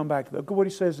says. I'm going to come back to that. Look what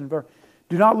he says in verse.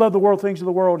 Do not love the world, things of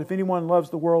the world. If anyone loves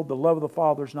the world, the love of the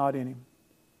Father is not in him.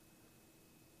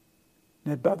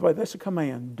 Now, by the way, that's a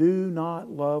command. Do not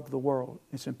love the world.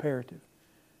 It's imperative.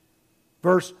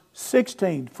 Verse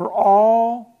 16. For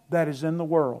all that is in the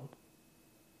world,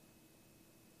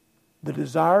 the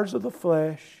desires of the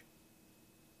flesh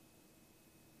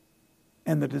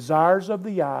and the desires of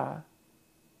the eye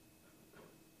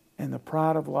and the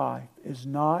pride of life is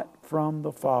not from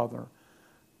the Father,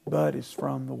 but is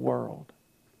from the world.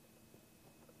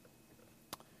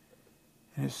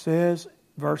 And it says,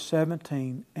 verse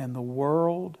 17, and the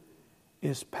world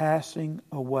is passing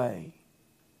away.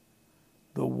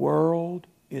 The world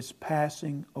is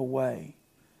passing away.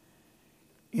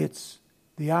 It's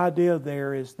the idea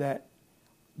there is that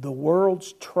the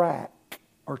world's track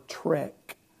or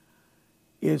trek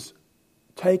is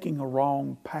taking a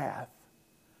wrong path.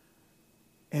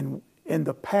 And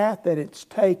the path that it's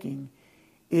taking,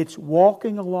 it's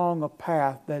walking along a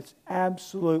path that's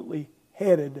absolutely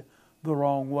headed the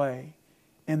wrong way.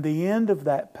 And the end of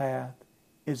that path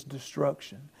is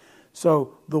destruction.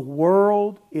 So the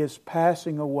world is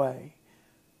passing away.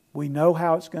 We know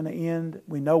how it's going to end.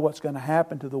 We know what's going to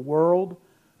happen to the world,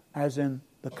 as in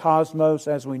the cosmos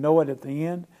as we know it at the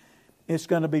end. It's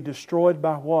going to be destroyed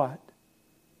by what?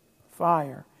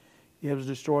 Fire. It was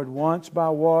destroyed once by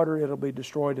water. It'll be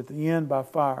destroyed at the end by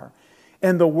fire.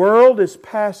 And the world is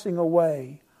passing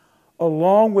away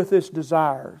along with its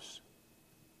desires.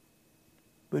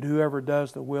 But whoever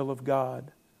does the will of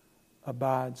God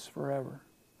abides forever.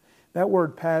 That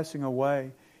word passing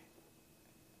away,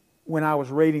 when I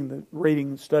was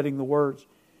reading, studying the words,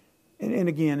 and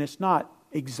again, it's not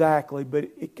exactly, but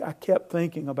I kept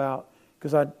thinking about,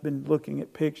 because I'd been looking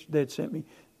at pictures,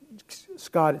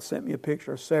 Scott had sent me a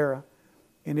picture of Sarah,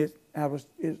 and it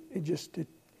just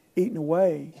eaten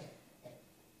away.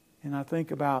 And I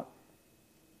think about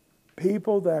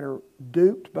people that are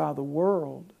duped by the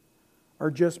world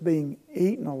are just being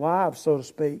eaten alive, so to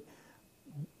speak,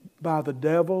 by the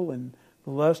devil and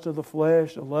the lust of the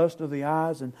flesh, the lust of the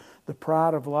eyes, and the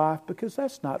pride of life, because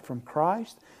that's not from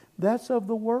Christ. That's of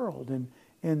the world.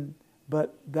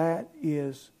 But that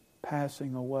is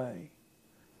passing away.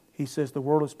 He says the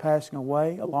world is passing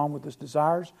away along with its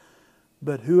desires,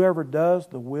 but whoever does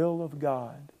the will of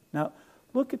God. Now,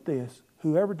 look at this.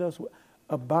 Whoever does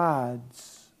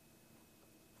abides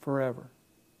forever.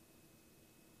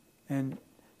 And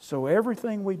so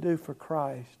everything we do for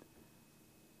Christ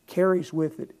carries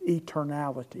with it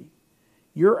eternality.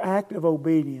 Your act of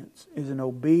obedience is an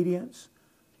obedience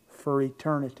for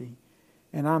eternity.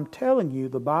 And I'm telling you,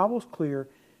 the Bible's clear,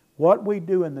 what we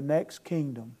do in the next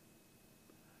kingdom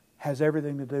has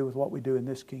everything to do with what we do in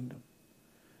this kingdom.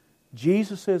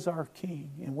 Jesus is our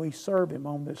King, and we serve Him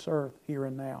on this earth here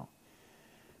and now.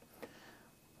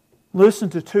 Listen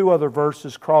to two other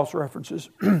verses, cross references,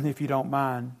 if you don't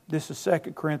mind. This is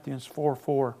 2 Corinthians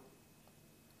 4:4.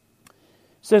 It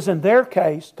says, in their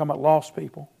case, talking about lost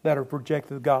people that have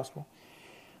rejected the gospel,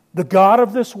 the God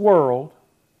of this world,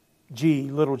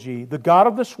 little g, the God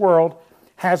of this world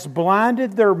has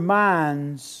blinded their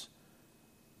minds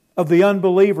of the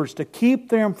unbelievers to keep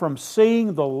them from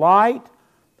seeing the light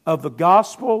of the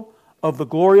gospel of the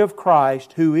glory of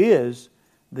Christ, who is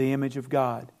the image of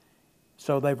God.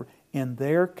 So in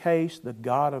their case, the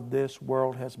God of this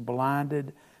world has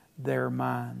blinded their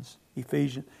minds.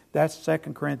 That's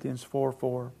 2 Corinthians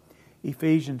 4:4.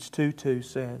 Ephesians 2:2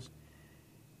 says,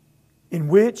 in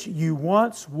which you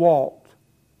once walked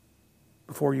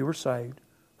before you were saved,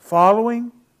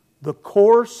 following the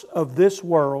course of this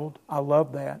world. I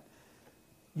love that.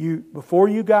 Before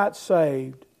you got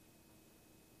saved,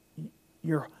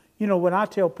 when I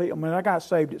tell people, I got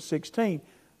saved at 16,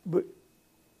 but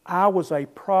I was a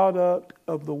product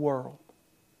of the world.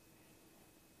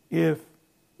 If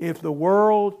the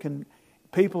world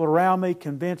people around me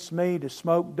convinced me to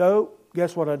smoke dope,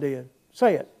 guess what I did?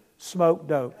 Say it. Smoke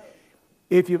dope.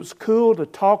 If it was cool to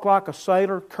talk like a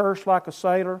sailor, curse like a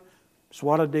sailor, that's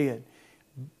what I did.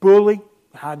 Bully,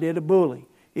 I did a bully.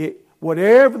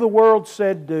 Whatever the world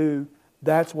said do,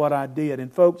 that's what I did.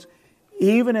 And folks,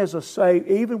 even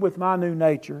with my new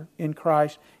nature in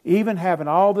Christ, even having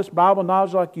all this Bible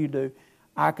knowledge like you do,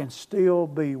 I can still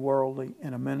be worldly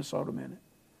in a Minnesota minute.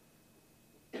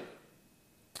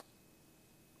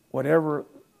 Whatever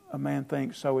a man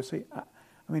thinks, so is he.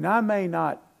 I may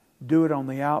not do it on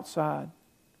the outside,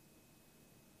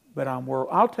 but I'm world.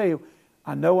 I'll tell you,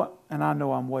 I know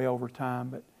I'm way over time,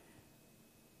 but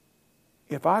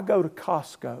if I go to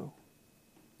Costco,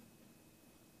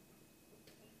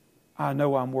 I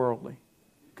know I'm worldly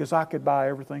because I could buy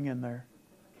everything in there.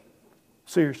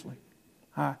 Seriously.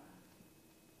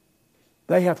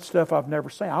 They have stuff I've never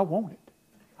seen. I want it.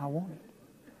 I want it.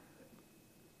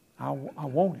 I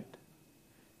want it.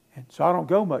 And so I don't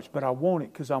go much, but I want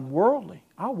it because I'm worldly.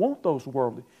 I want those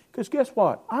worldly. Because guess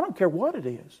what? I don't care what it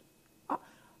is.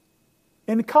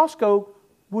 And Costco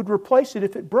would replace it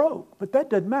if it broke. But that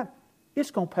doesn't matter.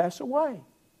 It's going to pass away.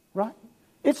 Right?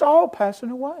 It's all passing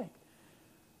away.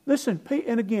 Listen,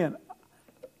 and again,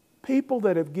 people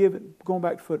that have given, going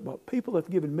back to football, people that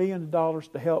have given millions of dollars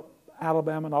to help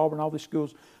Alabama and Auburn, all these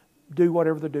schools, do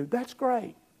whatever they do, that's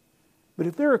great. But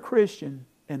if they're a Christian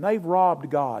and they've robbed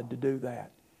God to do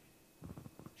that,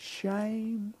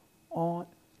 shame on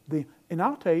them. And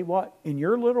I'll tell you what, in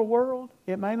your little world,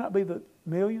 it may not be the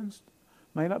millions,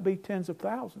 may not be tens of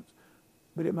thousands,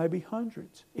 but it may be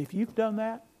hundreds. If you've done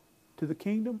that to the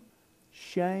kingdom,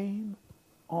 shame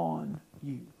on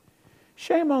you.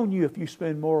 Shame on you if you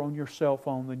spend more on your cell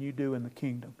phone than you do in the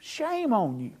kingdom. Shame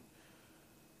on you.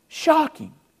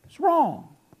 Shocking. It's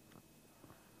wrong.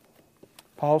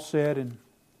 Paul said in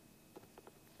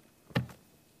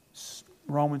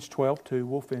Romans 12:2,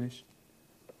 we'll finish.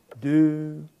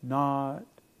 Do not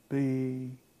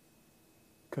be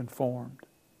conformed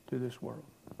to this world.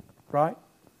 Right?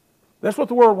 That's what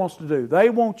the world wants to do. They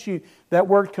want you, that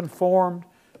word conformed,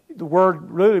 the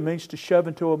word really means to shove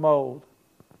into a mold.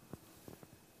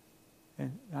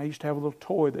 And I used to have a little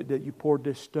toy that you poured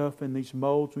this stuff in these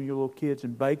molds when you were little kids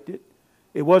and baked it.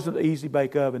 It wasn't the easy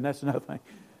bake oven, that's another thing.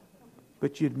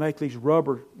 But you'd make these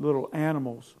rubber little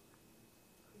animals.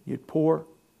 You'd pour,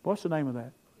 what's the name of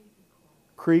that?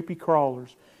 Creepy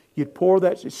crawlers. You'd pour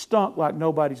that, it stunk like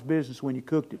nobody's business when you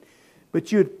cooked it.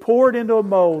 But you'd pour it into a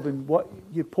mold, and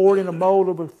you'd pour it in a mold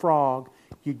of a frog,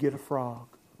 you'd get a frog.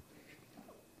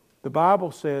 The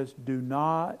Bible says, do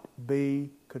not be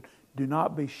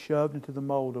shoved into the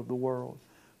mold of the world.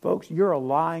 Folks, you're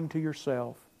lying to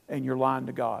yourself and you're lying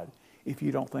to God if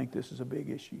you don't think this is a big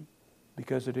issue.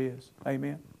 Because it is.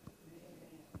 Amen?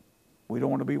 We don't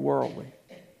want to be worldly.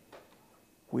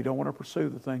 We don't want to pursue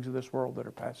the things of this world that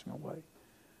are passing away.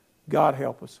 God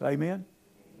help us. Amen?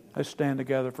 Let's stand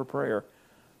together for prayer.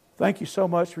 Thank you so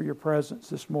much for your presence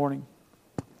this morning.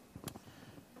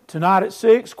 Tonight at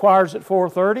 6, choir's at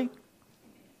 4:30.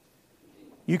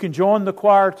 You can join the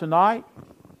choir tonight,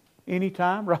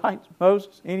 anytime, right,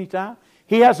 Moses? Anytime.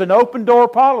 He has an open door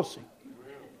policy.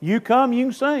 You come, you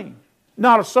can sing.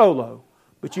 Not a solo,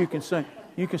 but you can sing.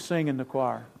 You can sing in the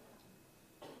choir.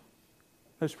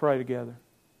 Let's pray together.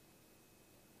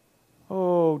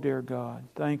 Oh, dear God,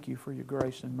 thank you for your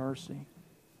grace and mercy.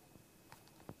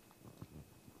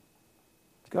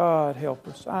 God, help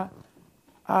us.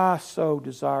 I so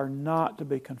desire not to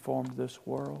be conformed to this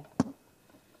world.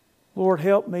 Lord,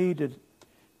 help me to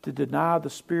deny the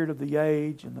spirit of the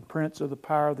age and the prince of the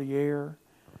power of the air,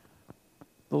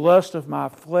 the lust of my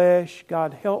flesh.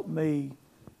 God, help me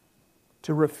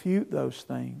to refute those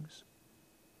things.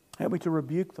 Help me to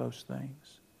rebuke those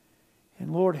things.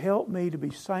 And Lord, help me to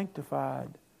be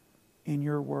sanctified in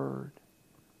your word.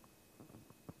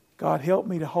 God, help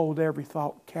me to hold every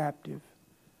thought captive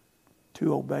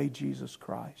to obey Jesus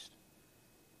Christ.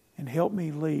 And help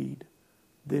me lead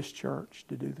this church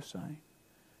to do the same.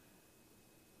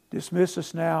 Dismiss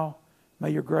us now. May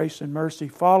your grace and mercy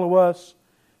follow us.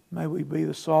 May we be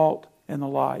the salt and the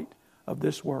light of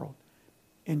this world.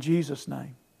 In Jesus'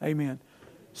 name, amen.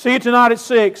 See you tonight at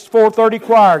 6, 4:30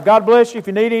 choir. God bless you. If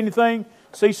you need anything,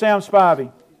 see Sam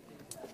Spivey.